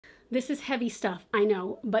This is heavy stuff, I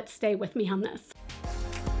know, but stay with me on this.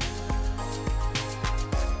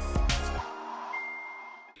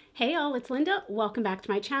 Hey all, it's Linda. Welcome back to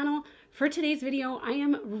my channel. For today's video, I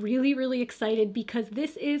am really excited because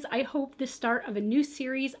this is, I hope, the start of a new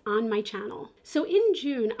series on my channel. So in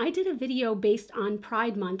June, I did a video based on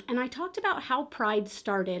Pride Month, and I talked about how Pride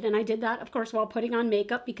started. And I did that, of course, while putting on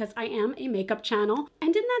makeup because I am a makeup channel.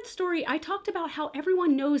 And in that story, I talked about how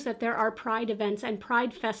everyone knows that there are Pride events and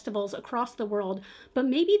Pride festivals across the world, but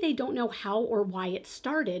maybe they don't know how or why it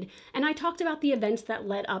started. And I talked about the events that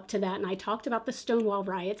led up to that, and I talked about the Stonewall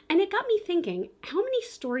riots. And it got me thinking, how many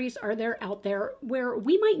stories are there out there where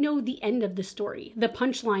we might know the end of the story, the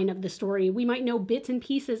punchline of the story, we might know bits and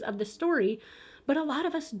pieces of the story, but a lot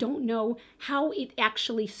of us don't know how it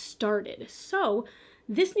actually started. So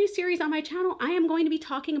this new series on my channel, I am going to be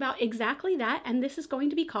talking about exactly that, and this is going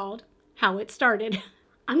to be called How It Started.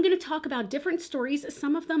 I'm going to talk about different stories.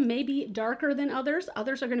 Some of them may be darker than others.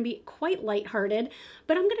 Others are going to be quite lighthearted.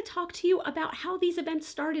 But I'm going to talk to you about how these events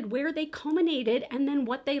started, where they culminated, and then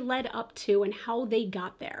what they led up to and how they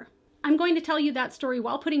got there. I'm going to tell you that story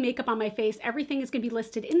while putting makeup on my face. Everything is going to be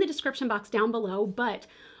listed in the description box down below, but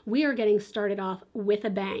we are getting started off with a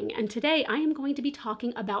bang. And today I am going to be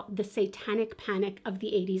talking about the Satanic Panic of the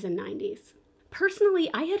 80s and 90s. Personally,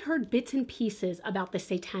 I had heard bits and pieces about the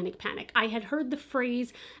Satanic Panic. I had heard the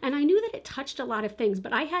phrase, and I knew that it touched a lot of things,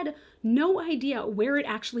 but I had no idea where it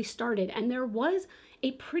actually started. And there was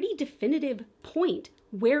a pretty definitive point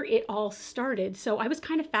where it all started. So I was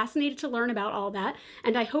kind of fascinated to learn about all that,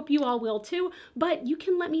 and I hope you all will too. But you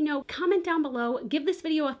can let me know, comment down below, give this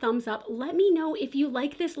video a thumbs up, let me know if you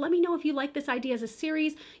like this, let me know if you like this idea as a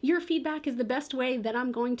series. Your feedback is the best way that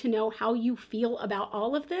I'm going to know how you feel about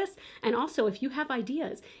all of this. And also, if you have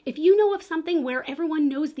ideas, if you know of something where everyone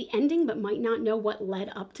knows the ending but might not know what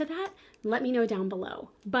led up to that, let me know down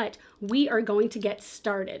below. But we are going to get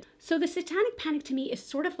started. So the Satanic Panic to me is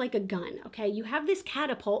sort of like a gun, okay? You have this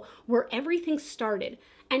catapult where everything started,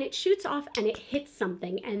 and it shoots off and it hits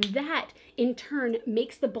something, and that in turn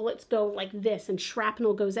makes the bullets go like this, and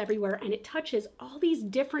shrapnel goes everywhere, and it touches all these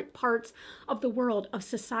different parts of the world, of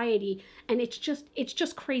society, and it's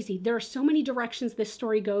just crazy. There are so many directions this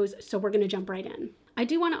story goes, so we're gonna jump right in. I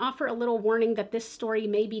do want to offer a little warning that this story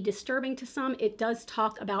may be disturbing to some. It does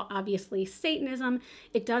talk about, obviously, Satanism.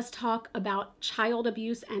 It does talk about child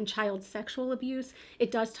abuse and child sexual abuse. It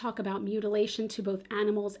does talk about mutilation to both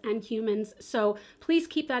animals and humans. So please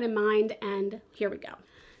keep that in mind, and here we go.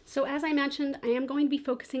 So as I mentioned, I am going to be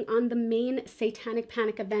focusing on the main Satanic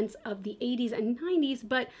Panic events of the 80s and 90s,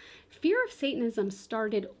 but fear of Satanism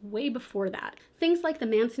started way before that. Things like the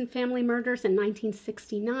Manson family murders in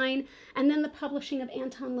 1969, and then the publishing of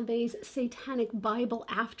Anton LaVey's Satanic Bible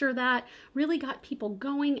after that really got people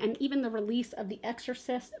going, and even the release of The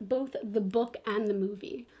Exorcist, both the book and the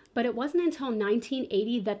movie. But it wasn't until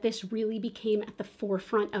 1980 that this really became at the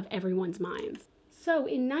forefront of everyone's minds. So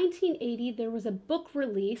in 1980, there was a book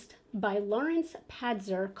released by Lawrence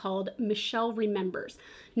Padzer called Michelle Remembers.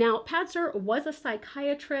 Now, Padzer was a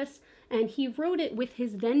psychiatrist, and he wrote it with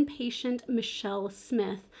his then patient Michelle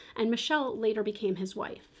Smith, and Michelle later became his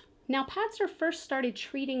wife. Now, Padzer first started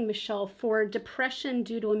treating Michelle for depression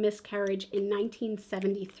due to a miscarriage in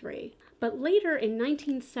 1973. But later in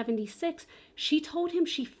 1976, she told him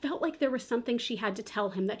she felt like there was something she had to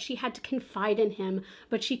tell him, that she had to confide in him,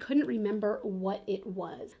 but she couldn't remember what it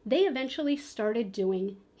was. They eventually started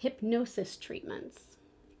doing hypnosis treatments.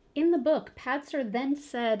 In the book, Padzer then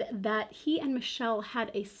said that he and Michelle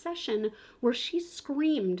had a session where she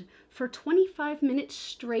screamed for 25 minutes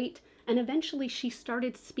straight, and eventually she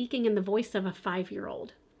started speaking in the voice of a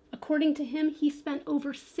 5-year-old. According to him, he spent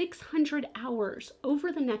over 600 hours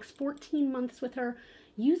over the next 14 months with her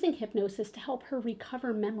using hypnosis to help her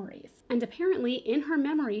recover memories. And apparently, in her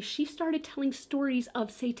memory, she started telling stories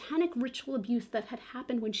of satanic ritual abuse that had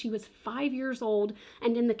happened when she was 5 years old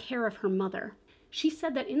and in the care of her mother. She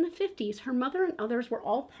said that in the 50s, her mother and others were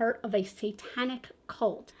all part of a satanic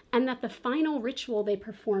cult, and that the final ritual they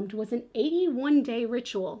performed was an 81-day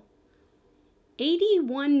ritual.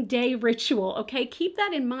 81-day ritual, okay? Keep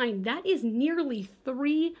that in mind. That is nearly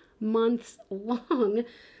 3 months long,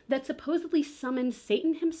 that supposedly summoned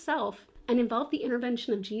Satan himself and involved the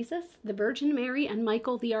intervention of Jesus, the Virgin Mary, and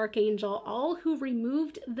Michael the Archangel, all who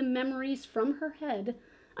removed the memories from her head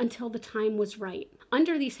until the time was right.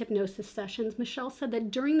 Under these hypnosis sessions, Michelle said that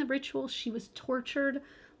during the ritual she was tortured,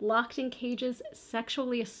 locked in cages,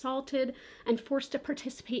 sexually assaulted, and forced to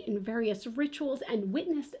participate in various rituals, and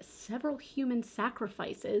witnessed several human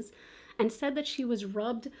sacrifices, and said that she was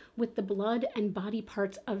rubbed with the blood and body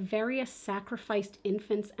parts of various sacrificed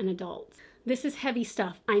infants and adults. This is heavy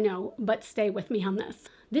stuff, I know, but stay with me on this.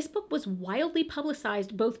 This book was wildly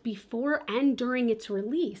publicized both before and during its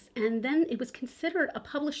release, and then it was considered a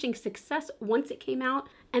publishing success once it came out,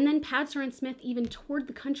 and then Padser and Smith even toured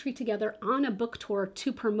the country together on a book tour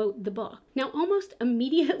to promote the book. Now, almost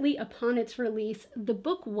immediately upon its release, the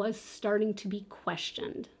book was starting to be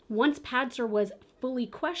questioned. Once Padser was fully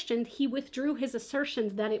questioned, he withdrew his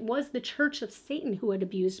assertions that it was the Church of Satan who had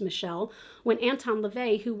abused Michelle when Anton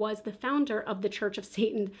LaVey, who was the founder of the Church of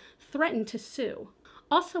Satan, threatened to sue.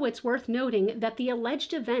 Also, it's worth noting that the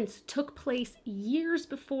alleged events took place years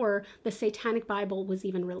before the Satanic Bible was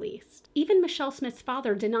even released. Even Michelle Smith's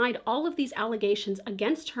father denied all of these allegations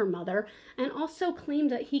against her mother and also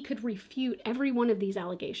claimed that he could refute every one of these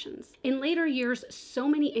allegations. In later years, so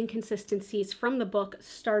many inconsistencies from the book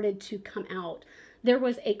started to come out. There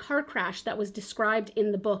was a car crash that was described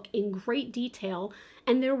in the book in great detail,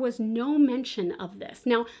 and there was no mention of this.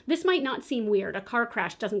 Now, this might not seem weird. A car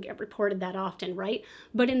crash doesn't get reported that often, right?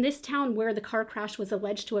 But in this town where the car crash was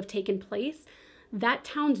alleged to have taken place, that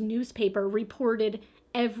town's newspaper reported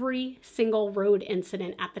every single road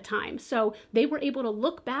incident at the time. So they were able to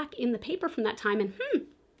look back in the paper from that time and,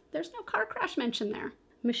 there's no car crash mentioned there.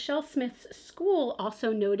 Michelle Smith's school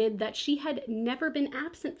also noted that she had never been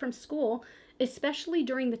absent from school, especially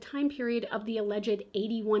during the time period of the alleged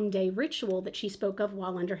 81-day ritual that she spoke of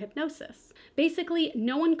while under hypnosis. Basically,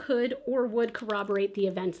 no one could or would corroborate the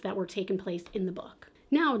events that were taking place in the book.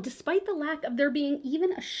 Now, despite the lack of there being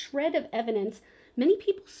even a shred of evidence, many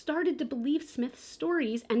people started to believe Smith's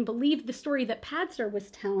stories and believed the story that Padser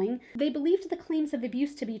was telling. They believed the claims of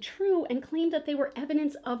abuse to be true and claimed that they were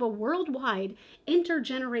evidence of a worldwide,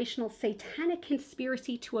 intergenerational satanic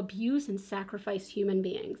conspiracy to abuse and sacrifice human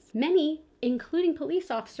beings. Many, including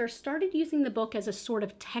police officers, started using the book as a sort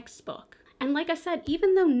of textbook. And like I said,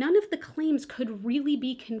 even though none of the claims could really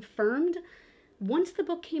be confirmed, once the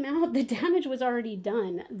book came out, the damage was already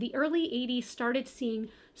done. The early 80s started seeing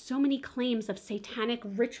so many claims of satanic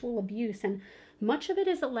ritual abuse, and much of it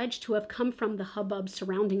is alleged to have come from the hubbub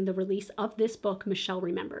surrounding the release of this book, Michelle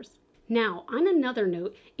Remembers. Now, on another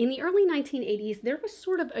note, in the early 1980s, there was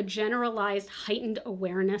sort of a generalized heightened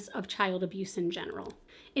awareness of child abuse in general.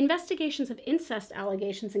 Investigations of incest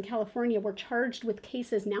allegations in California were charged with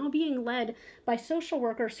cases now being led by social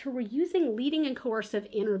workers who were using leading and coercive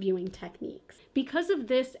interviewing techniques. Because of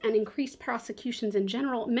this and increased prosecutions in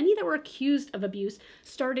general, many that were accused of abuse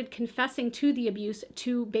started confessing to the abuse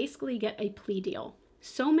to basically get a plea deal.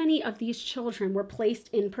 So many of these children were placed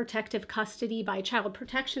in protective custody by Child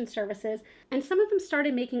Protection Services, and some of them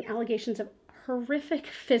started making allegations of horrific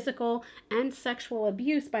physical and sexual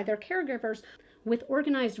abuse by their caregivers with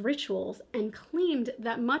organized rituals, and claimed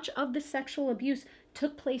that much of the sexual abuse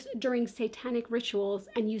took place during satanic rituals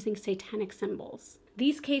and using satanic symbols.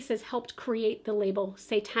 These cases helped create the label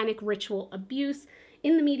satanic ritual abuse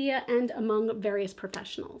in the media and among various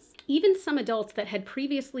professionals. Even some adults that had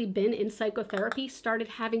previously been in psychotherapy started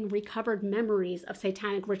having recovered memories of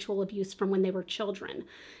satanic ritual abuse from when they were children.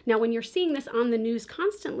 Now, when you're seeing this on the news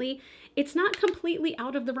constantly, it's not completely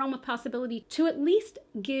out of the realm of possibility to at least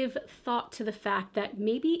give thought to the fact that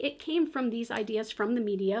maybe it came from these ideas from the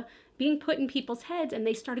media being put in people's heads, and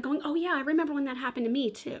they started going, oh yeah, I remember when that happened to me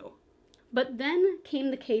too. But then came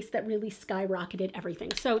the case that really skyrocketed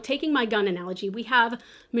everything. So taking my gun analogy, we have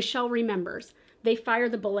Michelle Remembers. They fire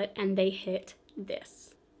the bullet and they hit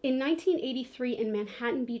this. In 1983 in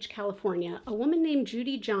Manhattan Beach, California, a woman named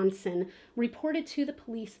Judy Johnson reported to the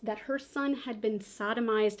police that her son had been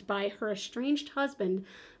sodomized by her estranged husband,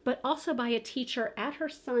 but also by a teacher at her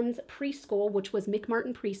son's preschool, which was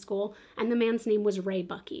McMartin Preschool, and the man's name was Ray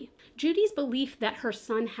Bucky. Judy's belief that her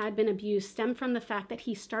son had been abused stemmed from the fact that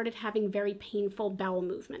he started having very painful bowel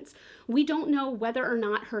movements. We don't know whether or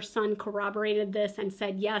not her son corroborated this and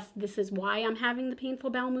said, yes, this is why I'm having the painful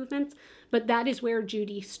bowel movements, but that is where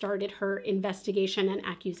Judy started her investigation and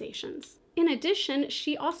accusations. In addition,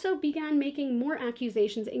 she also began making more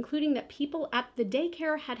accusations, including that people at the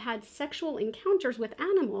daycare had had sexual encounters with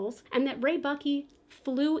animals and that Ray Bucky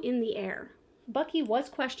flew in the air. Bucky was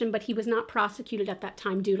questioned, but he was not prosecuted at that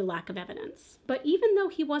time due to lack of evidence. But even though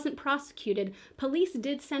he wasn't prosecuted, police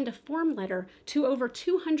did send a form letter to over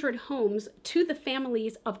 200 homes to the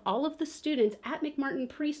families of all of the students at McMartin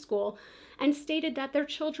Preschool and stated that their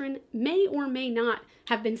children may or may not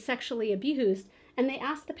have been sexually abused, and they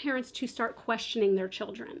asked the parents to start questioning their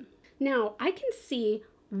children. Now, I can see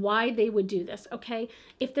why they would do this, okay?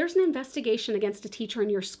 If there's an investigation against a teacher in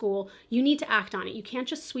your school, you need to act on it. You can't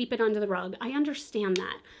just sweep it under the rug. I understand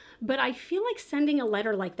that. But I feel like sending a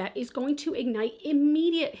letter like that is going to ignite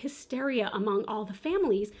immediate hysteria among all the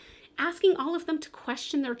families, asking all of them to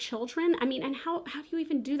question their children. I mean, and how do you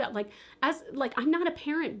even do that? I'm not a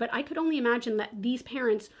parent, but I could only imagine that these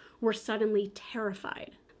parents were suddenly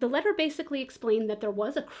terrified. The letter basically explained that there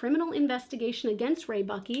was a criminal investigation against Ray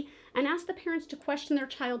Buckey and asked the parents to question their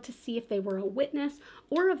child to see if they were a witness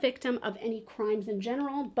or a victim of any crimes in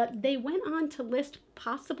general, but they went on to list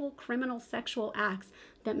possible criminal sexual acts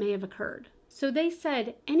that may have occurred. So they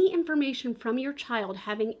said, any information from your child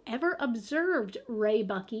having ever observed Ray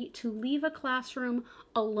Buckey to leave a classroom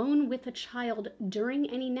alone with a child during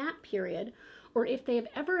any nap period, or if they have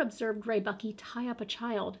ever observed Ray Buckey tie up a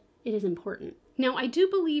child, it is important. Now, I do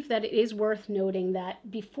believe that it is worth noting that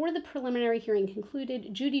before the preliminary hearing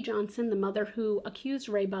concluded, Judy Johnson, the mother who accused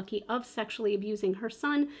Ray Buckey of sexually abusing her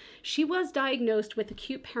son, she was diagnosed with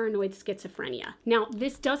acute paranoid schizophrenia. Now,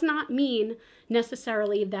 this does not mean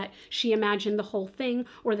necessarily that she imagined the whole thing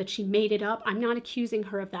or that she made it up. I'm not accusing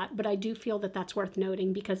her of that, but I do feel that that's worth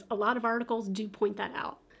noting because a lot of articles do point that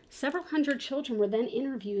out. Several hundred children were then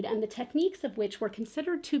interviewed, and the techniques of which were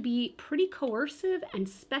considered to be pretty coercive and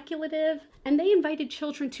speculative, and they invited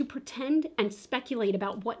children to pretend and speculate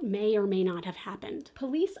about what may or may not have happened.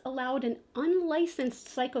 Police allowed an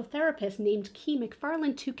unlicensed psychotherapist named Key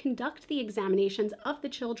McFarland to conduct the examinations of the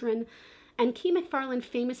children, and Key McFarland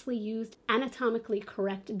famously used anatomically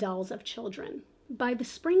correct dolls of children. By the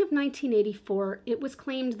spring of 1984, it was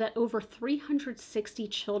claimed that over 360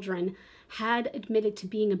 children had admitted to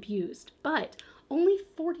being abused, but only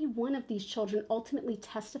 41 of these children ultimately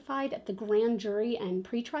testified at the grand jury and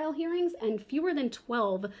pretrial hearings, and fewer than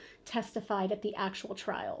 12 testified at the actual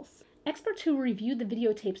trials. Experts who reviewed the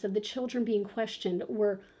videotapes of the children being questioned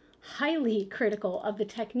were highly critical of the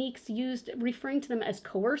techniques used, referring to them as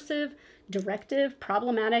coercive, directive,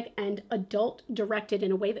 problematic, and adult-directed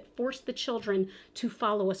in a way that forced the children to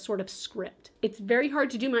follow a sort of script. It's very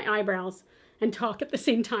hard to do my eyebrows and talk at the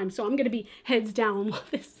same time, so I'm going to be heads down while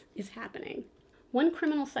this is happening. One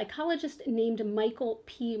criminal psychologist named Michael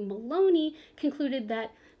P. Maloney concluded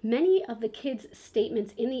that many of the kids'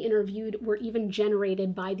 statements in the interview were even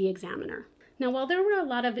generated by the examiner. Now, while there were a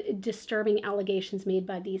lot of disturbing allegations made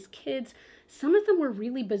by these kids, some of them were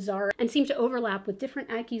really bizarre and seemed to overlap with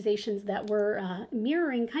different accusations that were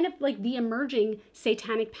mirroring kind of like the emerging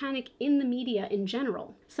satanic panic in the media in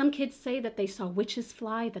general. Some kids say that they saw witches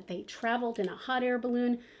fly, that they traveled in a hot air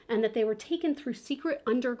balloon, and that they were taken through secret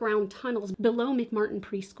underground tunnels below McMartin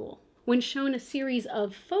Preschool. When shown a series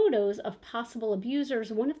of photos of possible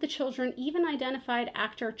abusers, one of the children even identified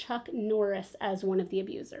actor Chuck Norris as one of the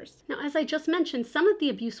abusers. Now, as I just mentioned, some of the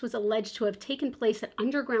abuse was alleged to have taken place at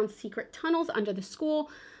underground secret tunnels under the school,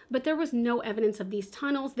 but there was no evidence of these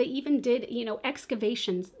tunnels. They even did,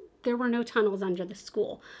 excavations. There were no tunnels under the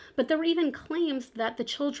school. But there were even claims that the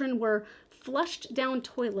children were flushed down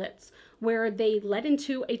toilets where they led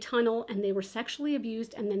into a tunnel and they were sexually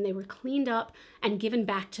abused, and then they were cleaned up and given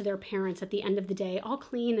back to their parents at the end of the day, all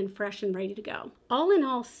clean and fresh and ready to go. All in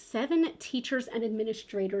all, 7 teachers and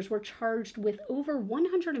administrators were charged with over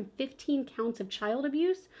 115 counts of child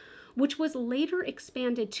abuse, which was later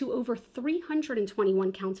expanded to over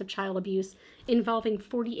 321 counts of child abuse involving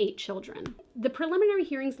 48 children. The preliminary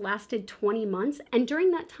hearings lasted 20 months, and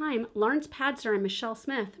during that time, Lawrence Padzer and Michelle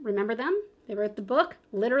Smith, remember them? They wrote the book,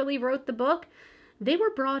 literally wrote the book. They were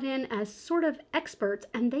brought in as sort of experts,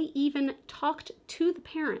 and they even talked to the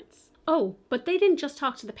parents. Oh, but they didn't just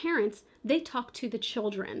talk to the parents, they talked to the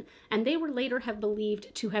children, and they were later have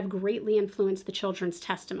believed to have greatly influenced the children's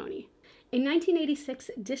testimony. In 1986,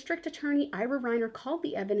 District Attorney Ira Reiner called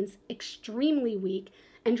the evidence extremely weak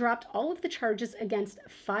and dropped all of the charges against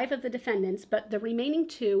 5 of the defendants, but the remaining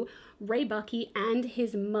 2, Ray Buckey and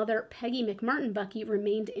his mother, Peggy McMartin Buckey,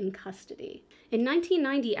 remained in custody. In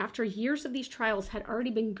 1990, after years of these trials had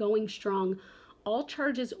already been going strong, all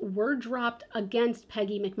charges were dropped against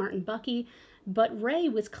Peggy McMartin Buckey, but Ray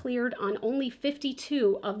was cleared on only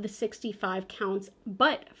 52 of the 65 counts,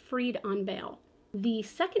 but freed on bail. The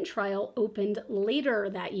second trial opened later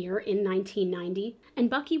that year in 1990, and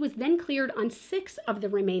Buckey was then cleared on 6 of the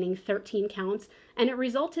remaining 13 counts, and it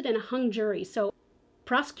resulted in a hung jury. So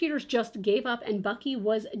prosecutors just gave up, and Buckey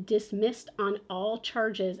was dismissed on all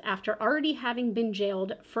charges after already having been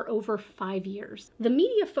jailed for over 5 years. The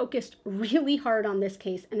media focused really hard on this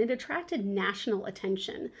case, and it attracted national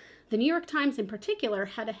attention. The New York Times in particular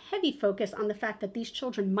had a heavy focus on the fact that these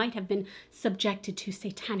children might have been subjected to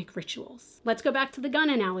satanic rituals. Let's go back to the gun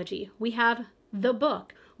analogy. We have the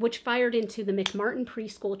book, which fired into the McMartin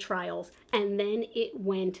Preschool trials, and then it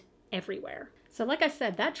went everywhere. So like I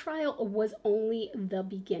said, that trial was only the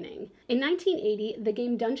beginning. In 1980, the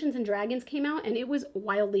game Dungeons & Dragons came out, and it was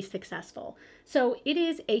wildly successful. So it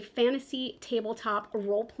is a fantasy tabletop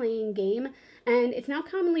role-playing game, and it's now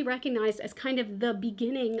commonly recognized as kind of the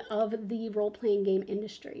beginning of the role-playing game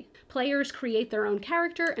industry. Players create their own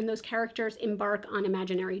character, and those characters embark on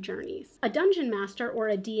imaginary journeys. A dungeon master, or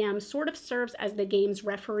a DM, sort of serves as the game's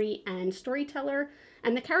referee and storyteller,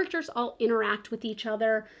 and the characters all interact with each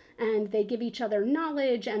other, and they give each other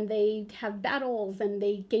knowledge, and they have battles, and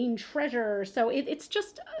they gain treasure. So it's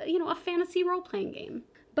just, a fantasy role-playing game.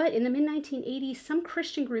 But in the mid-1980s, some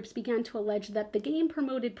Christian groups began to allege that the game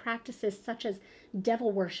promoted practices such as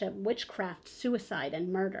devil worship, witchcraft, suicide,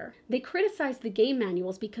 and murder. They criticized the game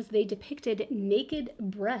manuals because they depicted naked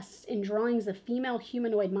breasts in drawings of female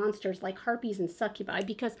humanoid monsters like harpies and succubi,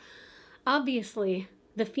 because obviously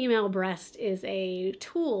the female breast is a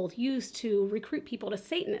tool used to recruit people to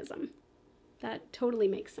Satanism. That totally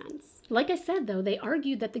makes sense. Like I said, though, they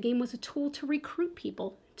argued that the game was a tool to recruit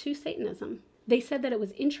people to Satanism. They said that it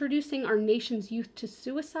was introducing our nation's youth to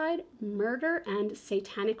suicide, murder, and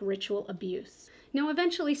satanic ritual abuse. Now,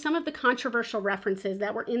 eventually, some of the controversial references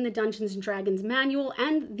that were in the Dungeons & Dragons manual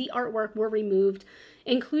and the artwork were removed,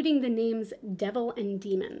 including the names devil and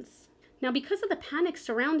demons. Now, because of the panic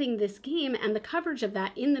surrounding this game and the coverage of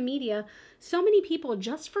that in the media, so many people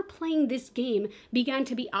just for playing this game began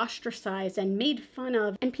to be ostracized and made fun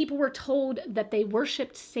of, and people were told that they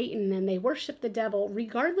worshipped Satan and they worshipped the devil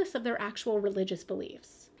regardless of their actual religious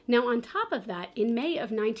beliefs. Now, on top of that, in May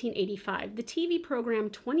of 1985, the TV program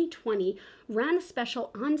 2020 ran a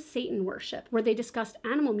special on Satan worship where they discussed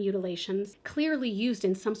animal mutilations clearly used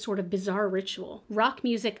in some sort of bizarre ritual, rock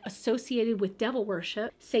music associated with devil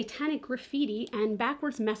worship, satanic graffiti, and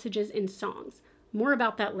backwards messages in songs. More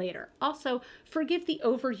about that later. Also, forgive the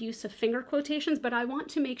overuse of finger quotations, but I want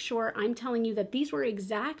to make sure I'm telling you that these were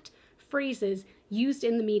exact phrases used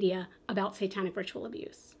in the media about satanic ritual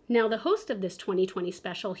abuse. Now, the host of this 2020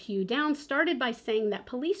 special, Hugh Downs, started by saying that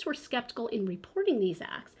police were skeptical in reporting these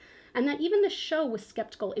acts, and that even the show was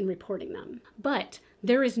skeptical in reporting them. But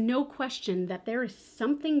there is no question that there is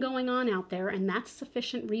something going on out there, and that's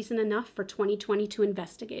sufficient reason enough for 2020 to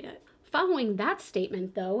investigate it. Following that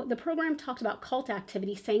statement, though, the program talked about cult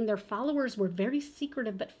activity, saying their followers were very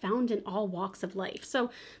secretive but found in all walks of life. So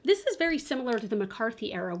this is very similar to the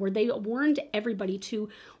McCarthy era, where they warned everybody to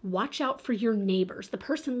watch out for your neighbors. The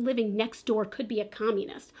person living next door could be a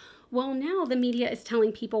communist. Well, now the media is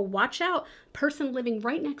telling people, watch out, person living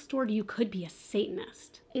right next door to you could be a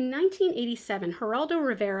Satanist. In 1987, Geraldo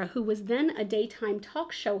Rivera, who was then a daytime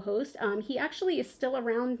talk show host, he actually is still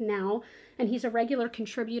around now, and he's a regular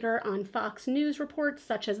contributor on Fox News reports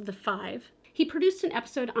such as The Five. He produced an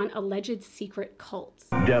episode on alleged secret cults.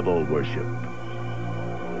 Devil worship.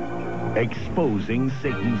 Exposing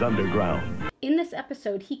Satan's underground. In this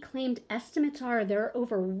episode, he claimed estimates are there are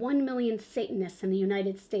over 1 million Satanists in the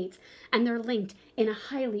United States, and they're linked in a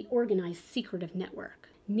highly organized secretive network.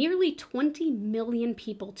 Nearly 20 million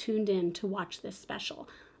people tuned in to watch this special.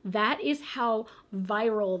 That is how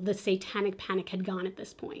viral the satanic panic had gone at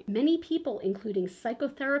this point. Many people, including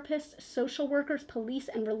psychotherapists, social workers, police,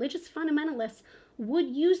 and religious fundamentalists, would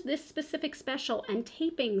use this specific special and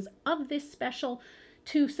tapings of this special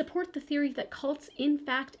to support the theory that cults in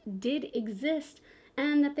fact did exist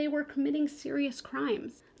and that they were committing serious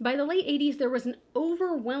crimes. By the late 80s, there was an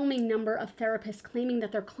overwhelming number of therapists claiming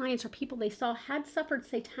that their clients or people they saw had suffered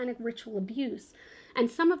satanic ritual abuse. And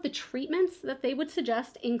some of the treatments that they would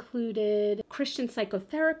suggest included Christian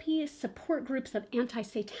psychotherapy, support groups of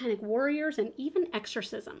anti-satanic warriors, and even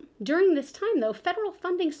exorcism. During this time, though, federal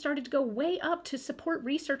funding started to go way up to support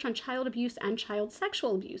research on child abuse and child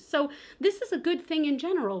sexual abuse. So this is a good thing in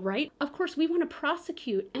general, right? Of course, we want to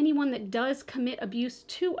prosecute anyone that does commit abuse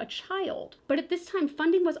to a child. But at this time,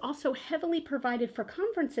 funding was also heavily provided for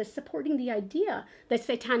conferences supporting the idea that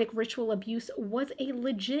satanic ritual abuse was a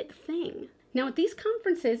legit thing. Now, at these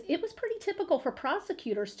conferences, it was pretty typical for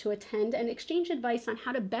prosecutors to attend and exchange advice on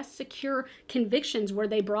how to best secure convictions where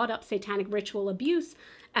they brought up satanic ritual abuse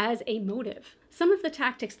as a motive. Some of the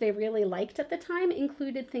tactics they really liked at the time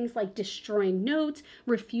included things like destroying notes,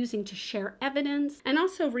 refusing to share evidence, and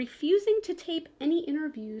also refusing to tape any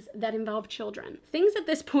interviews that involved children. Things at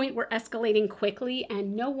this point were escalating quickly,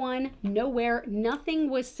 and no one, nowhere, nothing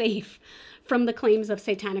was safe from the claims of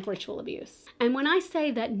satanic ritual abuse. And when I say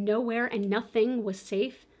that nowhere and nothing was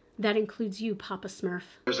safe, that includes you, Papa Smurf.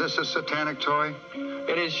 Is this a satanic toy?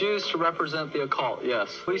 It is used to represent the occult,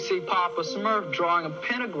 yes. We see Papa Smurf drawing a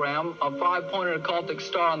pentagram, a 5-pointed occultic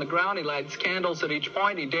star on the ground. He lights candles at each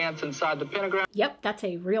point. He dances inside the pentagram. Yep, that's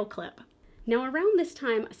a real clip. Now, around this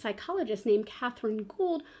time, a psychologist named Catherine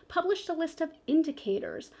Gould published a list of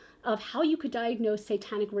indicators of how you could diagnose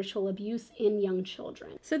satanic ritual abuse in young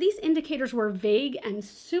children. So these indicators were vague and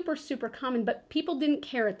super common, but people didn't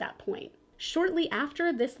care at that point. Shortly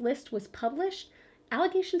after this list was published,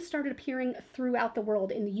 allegations started appearing throughout the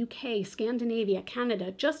world, in the UK, Scandinavia,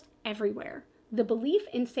 Canada, just everywhere. The belief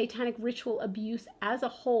in satanic ritual abuse as a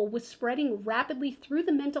whole was spreading rapidly through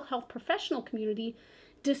the mental health professional community,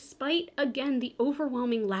 despite, again, the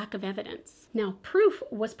overwhelming lack of evidence. Now, proof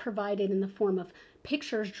was provided in the form of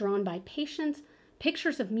pictures drawn by patients,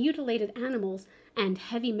 pictures of mutilated animals, and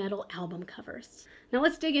heavy metal album covers. Now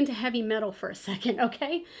let's dig into heavy metal for a second,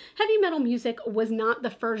 okay? Heavy metal music was not the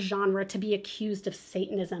first genre to be accused of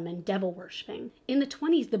Satanism and devil worshipping. In the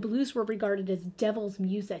 20s, the blues were regarded as devil's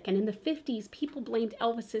music, and in the 50s, people blamed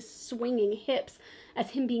Elvis's swinging hips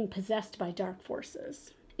as him being possessed by dark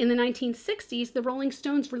forces. In the 1960s, the Rolling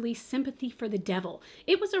Stones released Sympathy for the Devil.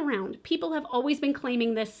 It was around. People have always been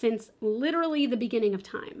claiming this since literally the beginning of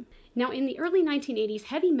time. Now, in the early 1980s,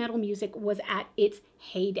 heavy metal music was at its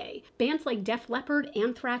heyday. Bands like Def Leppard,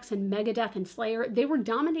 Anthrax, and Megadeth and Slayer, they were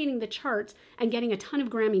dominating the charts and getting a ton of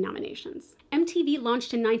Grammy nominations. MTV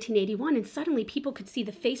launched in 1981, and suddenly people could see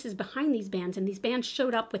the faces behind these bands, and these bands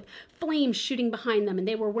showed up with flames shooting behind them, and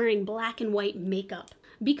they were wearing black and white makeup.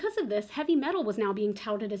 Because of this, heavy metal was now being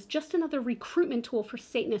touted as just another recruitment tool for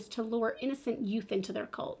Satanists to lure innocent youth into their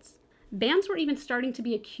cults. Bands were even starting to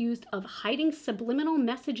be accused of hiding subliminal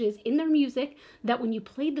messages in their music that when you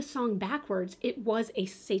played the song backwards, it was a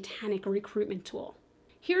satanic recruitment tool.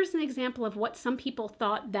 Here's an example of what some people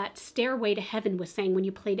thought that Stairway to Heaven was saying when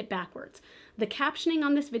you played it backwards. The captioning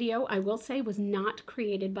on this video, I will say, was not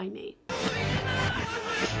created by me.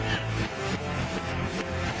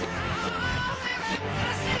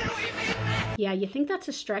 Yeah, you think that's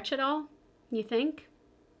a stretch at all? You think?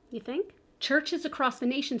 You think? Churches across the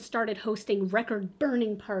nation started hosting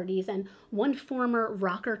record-burning parties, and one former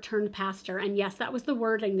rocker turned pastor, and yes, that was the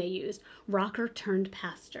wording they used, rocker turned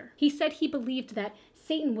pastor. He said he believed that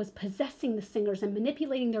Satan was possessing the singers and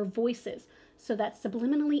manipulating their voices so that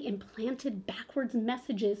subliminally implanted backwards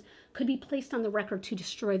messages could be placed on the record to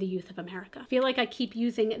destroy the youth of America. I feel like I keep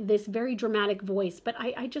using this very dramatic voice, but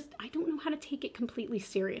I don't know how to take it completely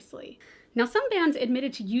seriously. Now, some bands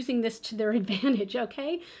admitted to using this to their advantage,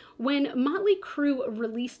 okay? When Motley Crue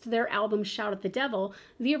released their album Shout at the Devil,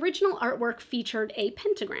 the original artwork featured a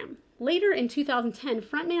pentagram. Later in 2010,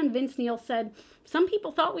 frontman Vince Neil said, "Some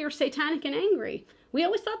people thought we were satanic and angry. We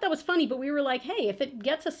always thought that was funny, but we were like, hey, if it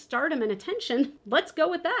gets us stardom and attention, let's go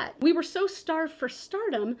with that." We were so starved for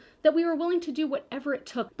stardom that we were willing to do whatever it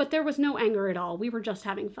took, but there was no anger at all. We were just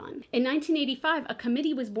having fun. In 1985, a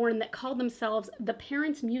committee was born that called themselves the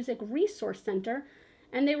Parents Music Resource Center,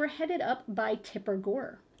 and they were headed up by Tipper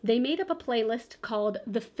Gore. They made up a playlist called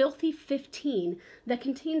The Filthy 15 that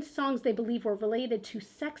contained songs they believe were related to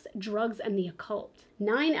sex, drugs, and the occult.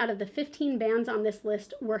 9 out of the 15 bands on this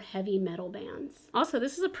list were heavy metal bands. Also,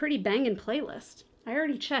 this is a pretty banging playlist. I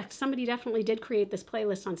already checked. Somebody definitely did create this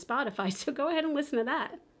playlist on Spotify, so go ahead and listen to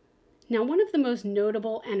that. Now, one of the most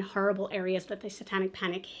notable and horrible areas that the Satanic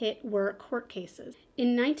Panic hit were court cases.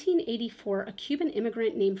 In 1984, a Cuban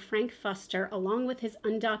immigrant named Frank Fuster, along with his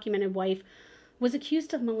undocumented wife, was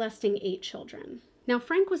accused of molesting 8 children. Now,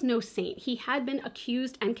 Frank was no saint. He had been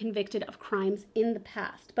accused and convicted of crimes in the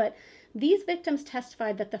past, but these victims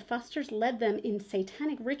testified that the Fusters led them in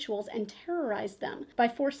satanic rituals and terrorized them by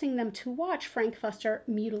forcing them to watch Frank Fuster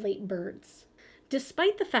mutilate birds.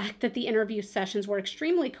 Despite the fact that the interview sessions were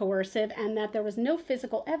extremely coercive and that there was no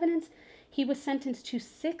physical evidence, he was sentenced to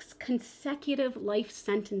 6 consecutive life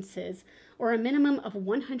sentences, or a minimum of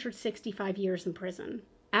 165 years in prison.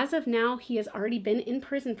 As of now, he has already been in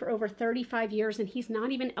prison for over 35 years, and he's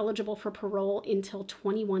not even eligible for parole until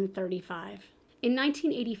 2135. In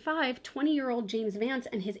 1985, 20-year-old James Vance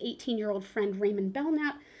and his 18-year-old friend Raymond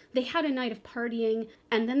Belknap, they had a night of partying,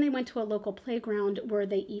 and then they went to a local playground where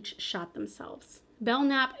they each shot themselves.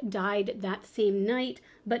 Belknap died that same night,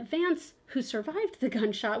 but Vance, who survived the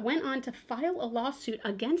gunshot, went on to file a lawsuit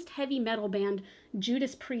against heavy metal band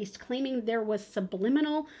Judas Priest, claiming there was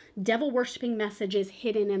subliminal, devil-worshipping messages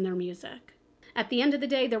hidden in their music. At the end of the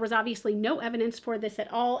day, there was obviously no evidence for this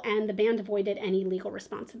at all, and the band avoided any legal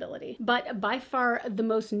responsibility. But by far, the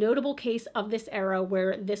most notable case of this era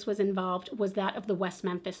where this was involved was that of the West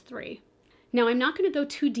Memphis 3. Now, I'm not going to go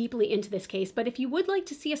too deeply into this case, but if you would like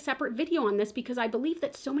to see a separate video on this, because I believe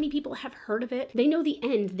that so many people have heard of it, they know the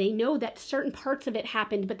end, they know that certain parts of it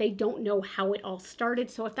happened, but they don't know how it all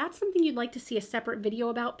started. So if that's something you'd like to see a separate video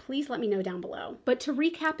about, please let me know down below. But to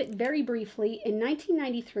recap it very briefly, in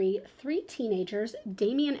 1993, 3 teenagers,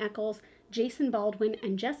 Damien Eccles, Jason Baldwin,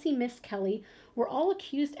 and Jessie Miss Kelly were all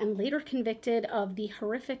accused and later convicted of the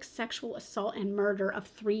horrific sexual assault and murder of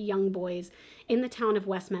 3 young boys in the town of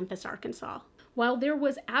West Memphis, Arkansas. While there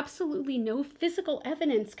was absolutely no physical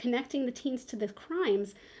evidence connecting the teens to the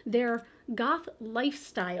crimes, their goth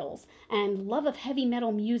lifestyles and love of heavy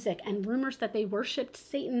metal music and rumors that they worshipped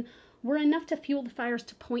Satan were enough to fuel the fires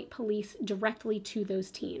to point police directly to those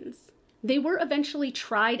teens. They were eventually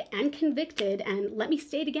tried and convicted, and let me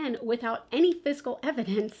state again, without any physical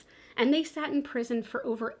evidence, and they sat in prison for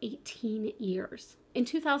over 18 years. In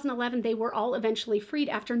 2011, they were all eventually freed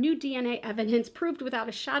after new DNA evidence proved without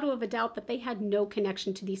a shadow of a doubt that they had no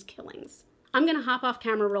connection to these killings. I'm going to hop off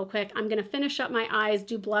camera real quick. I'm going to finish up my eyes,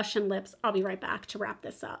 do blush and lips. I'll be right back to wrap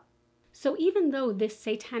this up. So even though this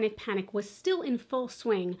satanic panic was still in full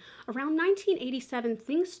swing, around 1987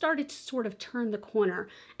 things started to sort of turn the corner,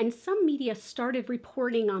 and some media started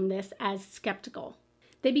reporting on this as skeptical.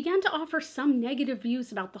 They began to offer some negative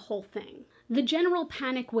views about the whole thing. The general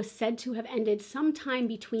panic was said to have ended sometime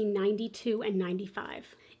between 92 and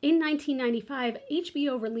 95. In 1995,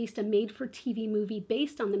 HBO released a made-for-TV movie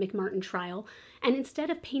based on the McMartin trial, and instead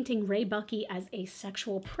of painting Ray Buckey as a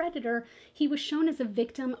sexual predator, he was shown as a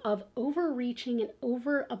victim of overreaching and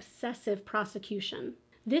over-obsessive prosecution.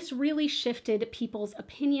 This really shifted people's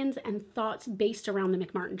opinions and thoughts based around the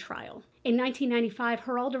McMartin trial. In 1995,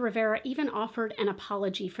 Geraldo Rivera even offered an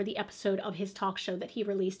apology for the episode of his talk show that he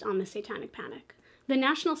released on the Satanic Panic. The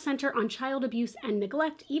National Center on Child Abuse and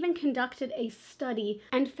Neglect even conducted a study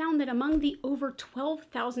and found that among the over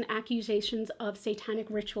 12,000 accusations of satanic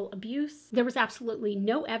ritual abuse, there was absolutely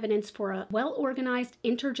no evidence for a well-organized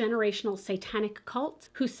intergenerational satanic cult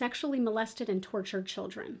who sexually molested and tortured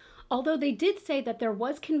children. Although they did say that there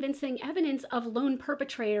was convincing evidence of lone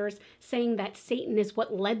perpetrators saying that Satan is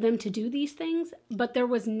what led them to do these things, but there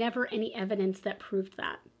was never any evidence that proved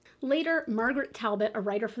that. Later, Margaret Talbot, a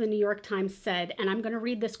writer for the New York Times, said, and I'm going to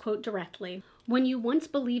read this quote directly, "When you once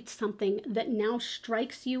believed something that now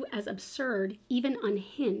strikes you as absurd, even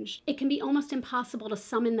unhinged, it can be almost impossible to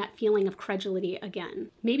summon that feeling of credulity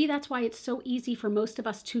again. Maybe that's why it's so easy for most of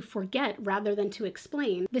us to forget rather than to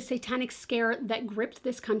explain the satanic scare that gripped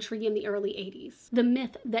this country in the early 80s. The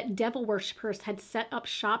myth that devil worshippers had set up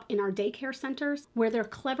shop in our daycare centers, where their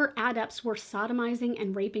clever adepts were sodomizing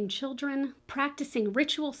and raping children, practicing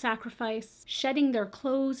ritual sacrifice, shedding their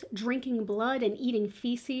clothes, drinking blood, and eating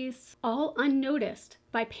feces, all unnoticed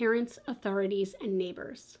by parents, authorities, and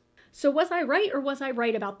neighbors." So was I right, or was I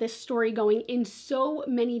right about this story going in so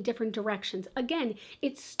many different directions? Again,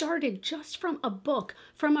 it started just from a book,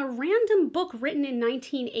 from a random book written in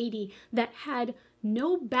 1980 that had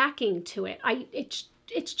no backing to it.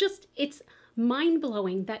 It's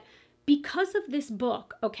mind-blowing that because of this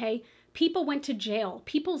book, okay, people went to jail.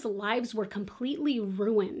 People's lives were completely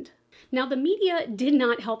ruined. Now, the media did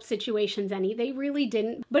not help situations any. They really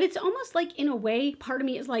didn't. But it's almost like, in a way, part of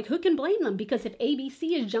me is like, who can blame them? Because if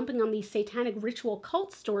ABC is jumping on these satanic ritual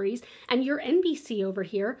cult stories and you're NBC over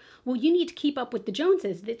here, well, you need to keep up with the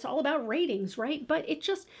Joneses. It's all about ratings, right? But it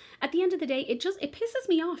just, at the end of the day, it pisses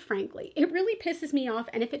me off, frankly. It really pisses me off.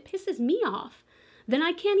 And if it pisses me off, then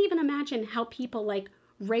I can't even imagine how people like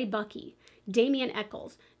Ray Buckey, Damien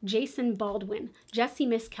Eccles, Jason Baldwin, Jessie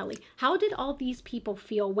Miss Kelly, how did all these people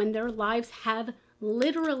feel when their lives have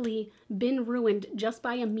literally been ruined just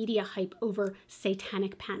by a media hype over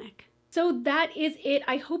satanic panic? So that is it.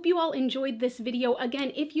 I hope you all enjoyed this video.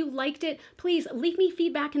 Again, if you liked it, please leave me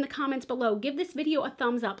feedback in the comments below. Give this video a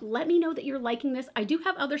thumbs up. Let me know that you're liking this. I do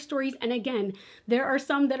have other stories, and again, there are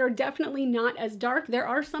some that are definitely not as dark. There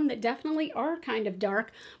are some that definitely are kind of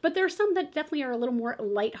dark, but there are some that definitely are a little more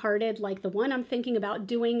lighthearted, like the one I'm thinking about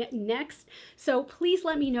doing next. So please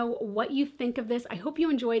let me know what you think of this. I hope you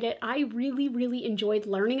enjoyed it. I really, really enjoyed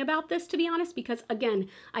learning about this, to be honest, because again,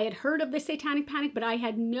 I had heard of the Satanic Panic, but I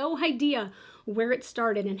had no idea where it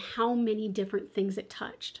started and how many different things it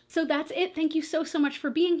touched. So that's it. Thank you so much for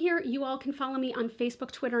being here. You all can follow me on Facebook,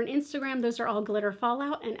 Twitter, and Instagram. Those are all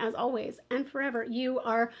GlitterFallout. And as always and forever, you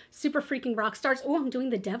are super freaking rock stars. Oh, I'm doing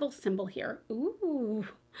the devil symbol here. Ooh.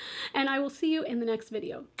 And I will see you in the next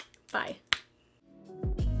video. Bye.